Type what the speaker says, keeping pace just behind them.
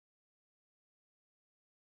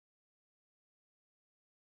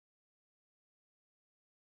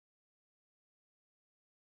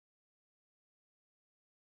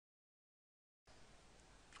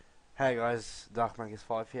Hey guys,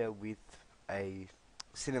 DarkMagus5 here with a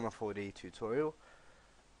Cinema 4D tutorial.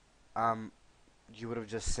 Um, you would have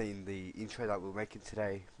just seen the intro that we're making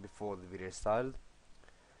today before the video started.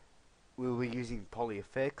 We'll be using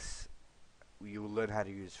PolyFX. You will learn how to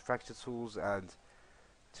use fracture tools and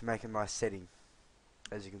to make a nice setting,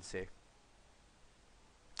 as you can see.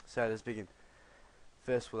 So let's begin.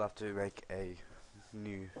 First, we'll have to make a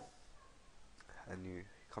new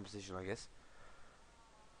composition, I guess,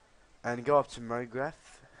 and go up to MoGraph,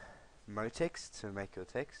 MoText to make your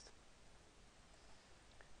text.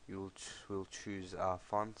 We'll choose our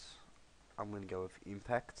font. I'm going to go with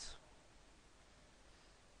impact.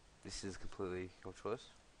 This is completely your choice.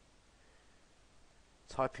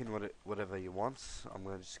 Type in whatever you want. I'm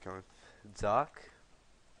going to just go with dark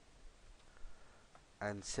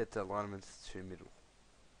and set the alignment to middle.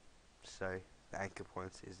 So the anchor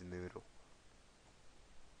point is in the middle.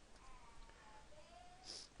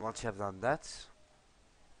 Once you have done that,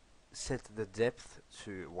 set the depth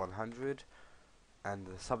to 100 and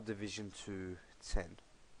the subdivision to 10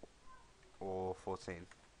 or 14.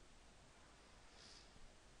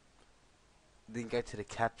 Then go to the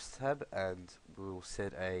caps tab and we'll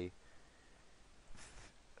set a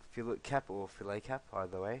fillet cap or fillet cap,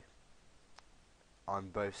 either way, on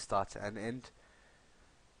both start and end.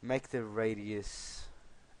 Make the radius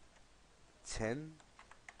 10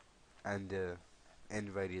 and the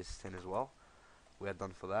end radius 10 as well. We are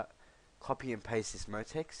done for that. Copy and paste this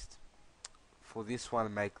MoText. For this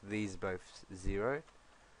one, make these both 0.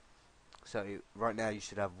 So right now you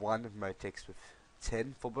should have one MoText with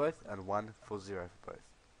 10 for both and one for 0 for both.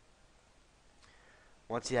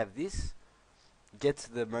 Once you have this, get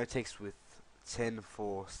to the MoText with 10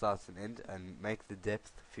 for start and end and make the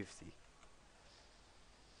depth 50.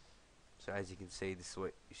 So as you can see, this is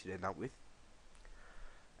what you should end up with.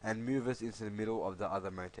 And move it into the middle of the other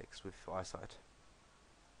MoText with eyesight.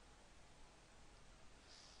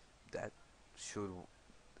 That should,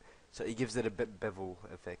 so it gives it a bevel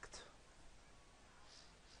effect.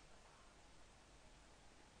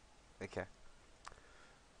 Okay.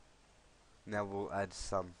 Now we'll add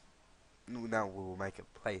some. Now we'll make a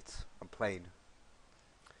plane.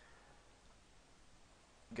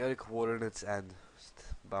 Go to coordinates and just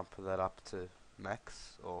bump that up to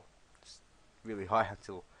max, or just really high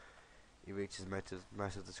until it reaches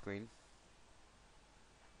most of the screen.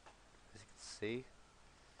 As you can see,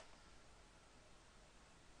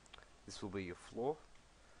 this will be your floor.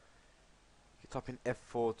 You type in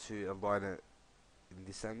F4 to align it in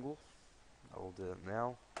this angle. I will do it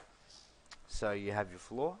now. So you have your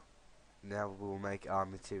floor. Now we'll make our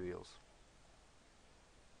materials.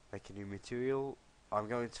 Make a new material. I'm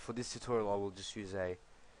going to, for this tutorial, I will just use a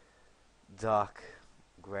dark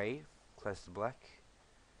grey, close to black,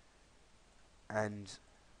 and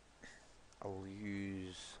I will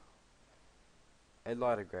use a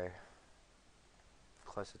lighter grey,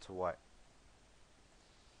 closer to white.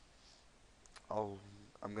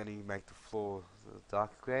 I'm going to make the floor the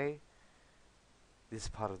dark grey, this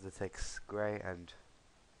part of the text grey, and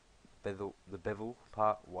the bevel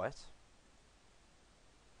part white,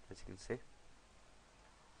 as you can see.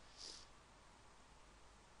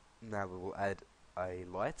 Now we will add a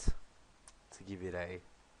light to give it a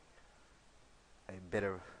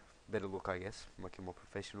better look, I guess, make a more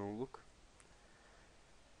professional look.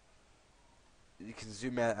 You can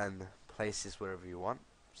zoom out and place this wherever you want.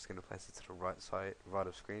 I'm just going to place it to the right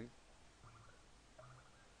of screen,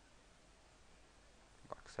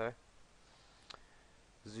 like so.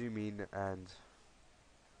 Zoom in and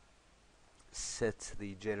set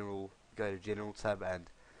the go to general tab and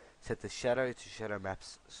set the shadow to shadow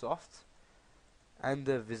maps soft, and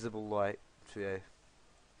the visible light to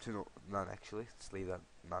none. Actually, let's leave that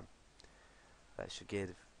none. That should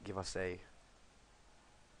give us a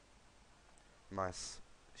nice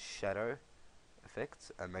shadow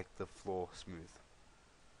effect and make the floor smooth.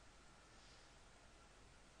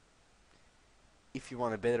 If you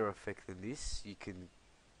want a better effect than this, you can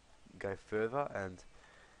go further and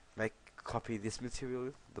copy this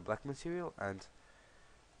material, the black material, and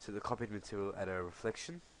to the copied material add a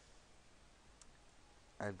reflection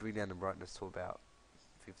and bring down the brightness to about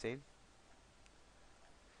 15. You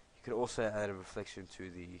can also add a reflection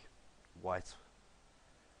to the white.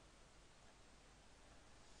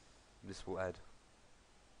 This will add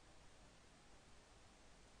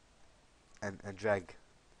and drag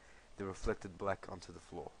the reflected black onto the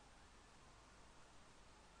floor.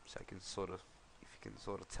 So I can if you can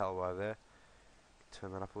sort of tell right there,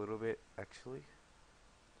 turn that up a little bit actually.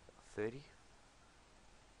 30.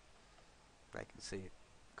 I can see it,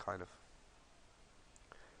 kind of.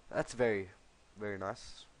 That's very, very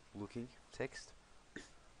nice. looking text.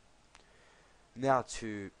 Now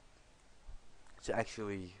to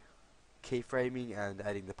actually keyframing and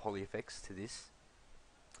adding the PolyFX to this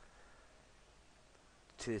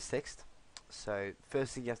text. So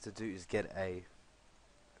first thing you have to do is get a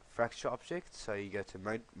fracture object. So you go to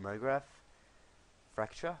MoGraph,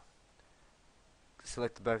 fracture,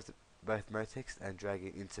 select both MoText and drag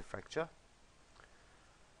it into fracture.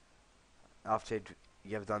 After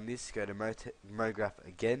you have done this, go to MoGraph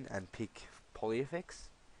again and pick PolyFX.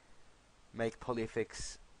 Make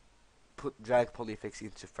PolyFX, drag PolyFX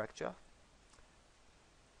into fracture,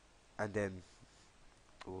 and then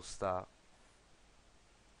we'll start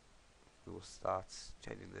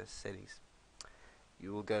changing the settings.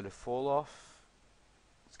 You will go to fall off.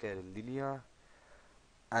 Let's go to linear,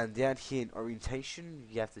 and down here in orientation,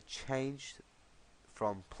 you have to change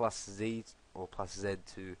from +Z or +Z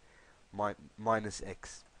to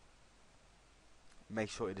 -X. Make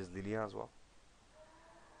sure it is linear as well.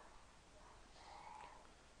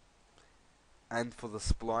 And for the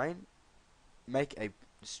spline,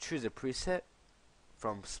 just choose a preset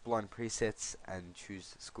from spline presets and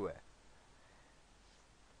choose square.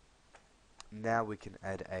 Now we can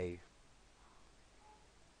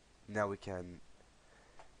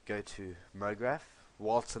go to MoGraph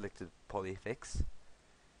while selected PolyFX.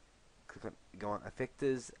 Go on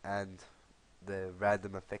effectors and the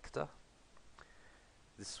random effector.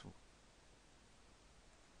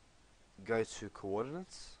 Go to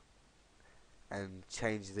coordinates and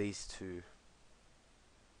change these to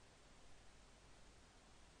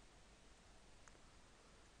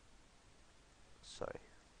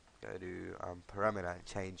go to parameter and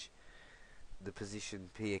change the position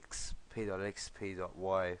px, p.x,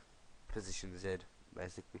 p.y, position z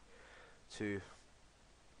basically to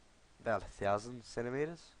about 1,000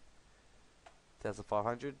 centimeters,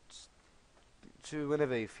 1,500, to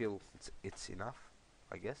whenever you feel it's enough,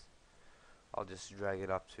 I guess. I'll just drag it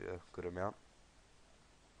up to a good amount.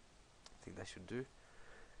 I think that should do.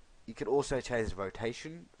 You can also change the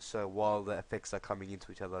rotation, so while the effects are coming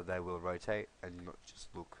into each other, they will rotate and not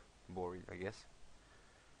just look boring, I guess.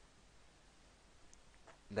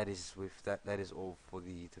 That is all for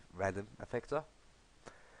the random effector.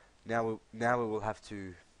 Now we will have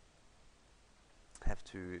to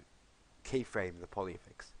keyframe the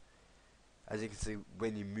PolyFX. As you can see,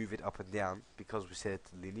 when you move it up and down, because we set it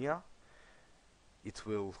to linear, it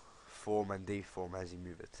will form and deform as you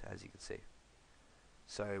move it, as you can see.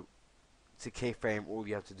 So to keyframe, all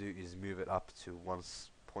you have to do is move it up to one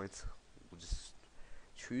point. We'll just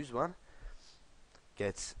choose one.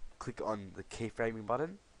 Click on the keyframing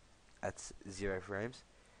button at 0 frames.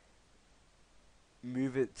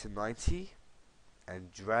 Move it to 90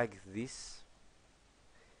 and drag this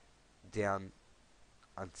down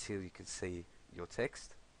until you can see your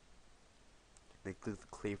text. Then click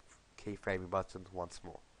the keyframing button once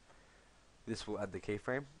more. This will add the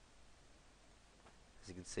keyframe. As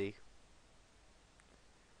you can see,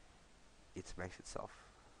 it makes itself.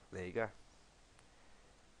 There you go.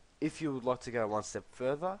 If you would like to go one step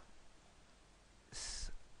further,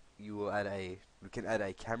 we can add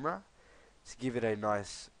a camera to give it a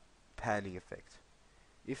nice panning effect.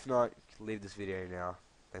 If not, you can leave this video now.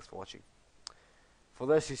 Thanks for watching. For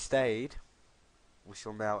those who stayed, we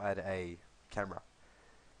shall now add a camera.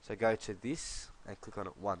 So go to this and click on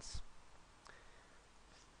it once.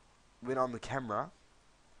 When on the camera,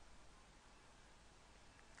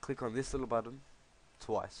 click on this little button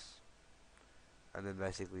twice, and then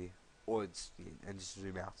basically, and just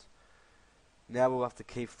zoom out. Now we'll have to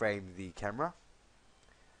keyframe the camera.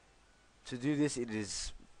 To do this, it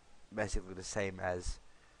is basically the same as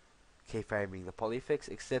keyframing the PolyFX,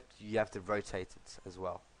 except you have to rotate it as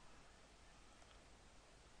well.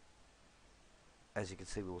 As you can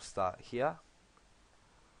see, we will start here.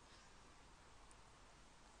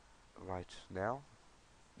 Right now,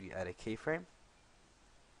 you add a keyframe,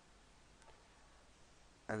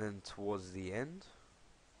 and then towards the end,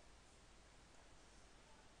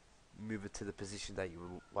 move it to the position that you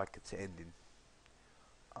would like it to end in.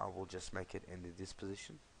 I will just make it end in this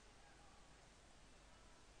position.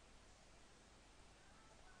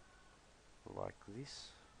 Like this.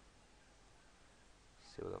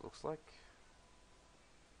 See what that looks like.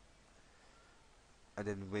 And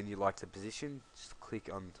then when you like the position, just click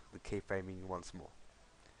on the keyframing once more.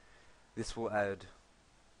 This will add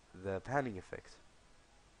the panning effect.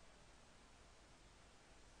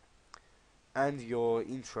 And your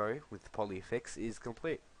intro with PolyFX is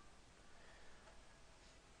complete.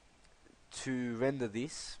 To render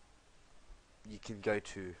this, you can go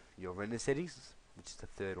to your render settings, which is the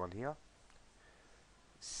third one here.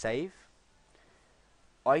 Save.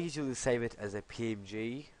 I usually save it as a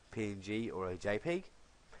PNG or a JPEG.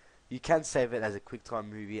 You can save it as a QuickTime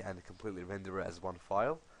movie and completely render it as one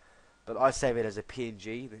file, but I save it as a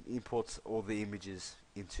PNG, then imports all the images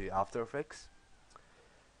into After Effects.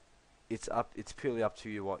 It's purely up to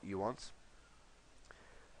you what you want.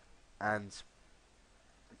 And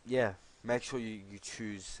yeah, make sure you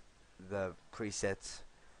choose the preset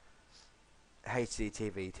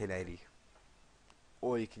HDTV 1080,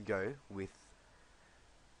 or you can go with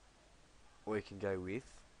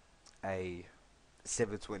a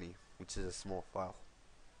 720, which is a small file.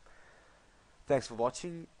 Thanks for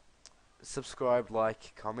watching. Subscribe,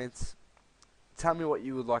 like, comment. Tell me what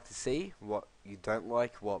you would like to see, what you don't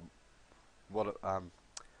like, what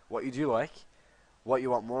you do like, what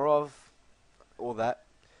you want more of, all that.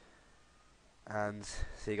 And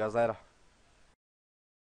see you guys later.